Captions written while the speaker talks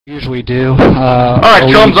Usually do. Alright,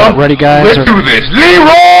 chums up. Ready, guys? Let's do this. Leeroy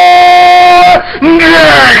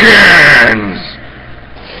Jenkins!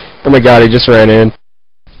 Oh my god, he just ran in.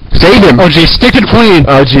 Save him! Oh gee, stick to the plane!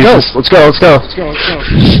 Oh Jesus, let's go.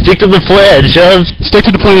 Stick to the plan, Chubs. Stick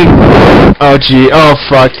to the plane! Oh gee, oh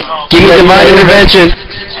fuck. Give me divine intervention!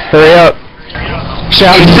 Hurry up.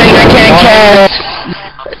 Shout. He's saying I can't cast!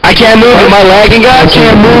 I can't move, am I lagging, guys? I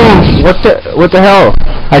can't move! What the hell?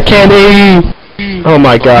 I can't aim! Oh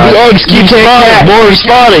my god. Oh, just keep spawning, more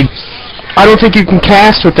respawning. I don't think you can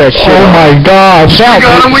cast with that shit. Oh my god. We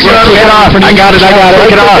got him, Get off, I got it.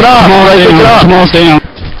 Take it off. Small down.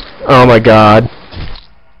 Oh my god.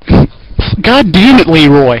 God damn it,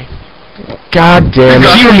 Leeroy. God damn it.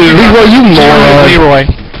 Leeroy, you moron. Leeroy.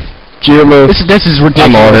 Leeroy. This is ridiculous.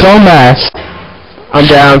 I'm on it. So mass. I'm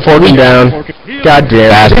down, forking down. God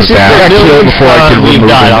damn it. This is I got killed before I could we've remove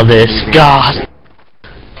died him. on this. God.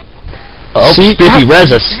 Oh, See, Spiffy res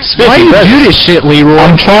us. Why do you do this shit, Leeroy?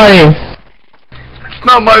 I'm trying. It's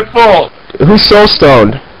not my fault. Who's soul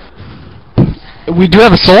stoned? We do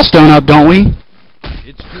have a soul stone up, don't we?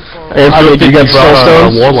 Anthony, do you got soul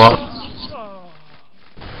stones? Warlock.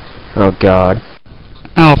 Oh god.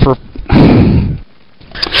 Oh, for...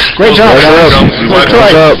 Great job, For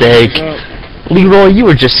Christ's sake. Leeroy, you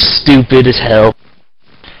were just stupid as hell.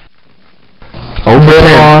 Over.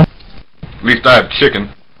 At least I have chicken.